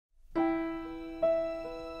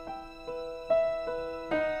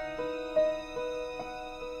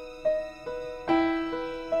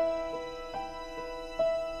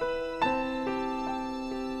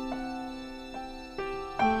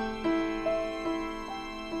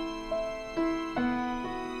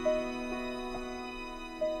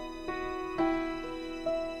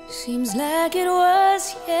Seems like it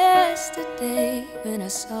was yesterday when I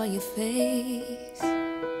saw your face.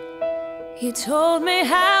 You told me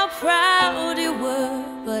how proud you were,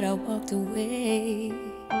 but I walked away.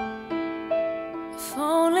 If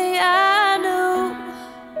only I knew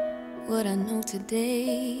what I know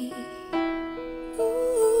today.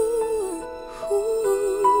 Ooh,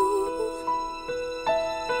 ooh.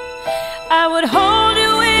 I would hold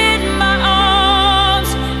you in my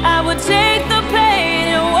arms, I would take the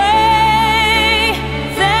pain away.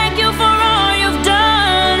 Thank you for all you've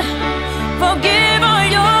done, forgive all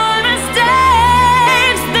your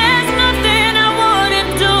mistakes. There's nothing I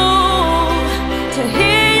wouldn't do to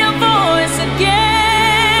hear your voice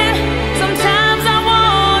again. Sometimes I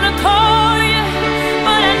wanna call you,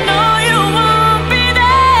 but I know you won't be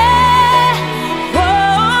there.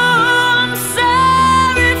 Oh, I'm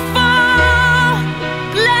sorry for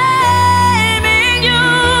blaming you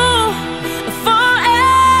for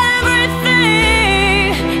everything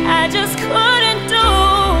I just couldn't do.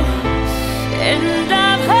 And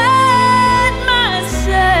I've hurt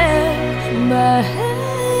myself by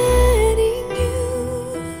hurting you.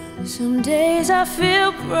 Some days I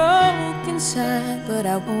feel broke inside, but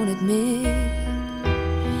I won't admit.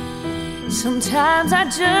 Sometimes I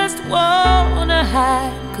just wanna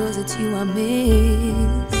hide, 'cause it's you I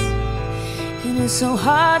miss. And it's so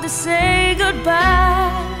hard to say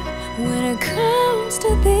goodbye when it comes to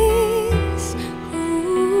this.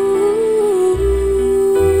 Ooh.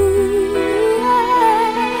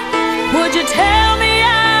 Would you tell me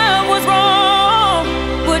I was wrong?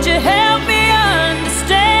 Would you help me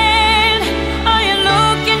understand? Are you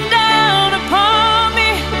looking down upon me?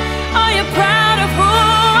 Are you proud of who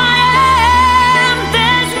I am?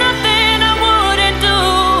 There's nothing I wouldn't do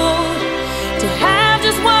to have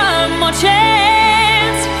just one more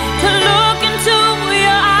chance to look into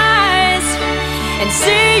your eyes and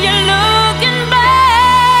see you looking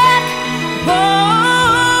back. Oh,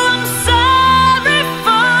 I'm sorry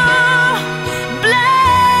for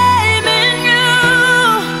blaming you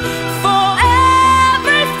for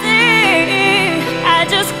everything I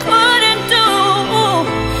just couldn't do.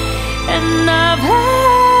 And I've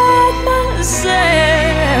hurt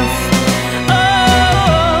myself.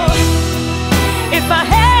 Oh, if I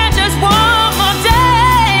had just one more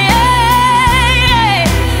day,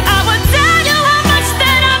 I would tell you how much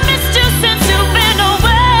that I missed you since you've been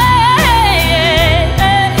away.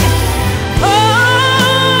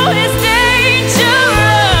 Oh, it's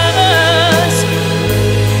dangerous.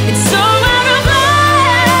 It's so out of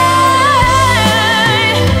line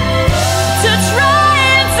to try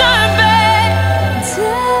and turn back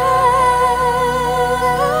time.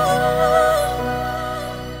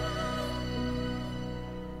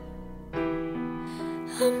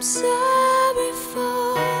 I'm sorry for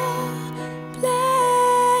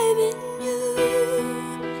blaming you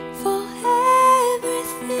for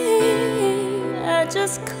everything I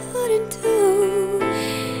just couldn't do.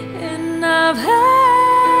 And I've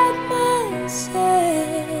hurt myself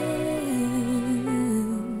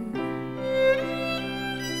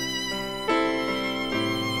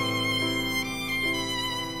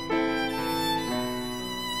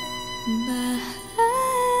by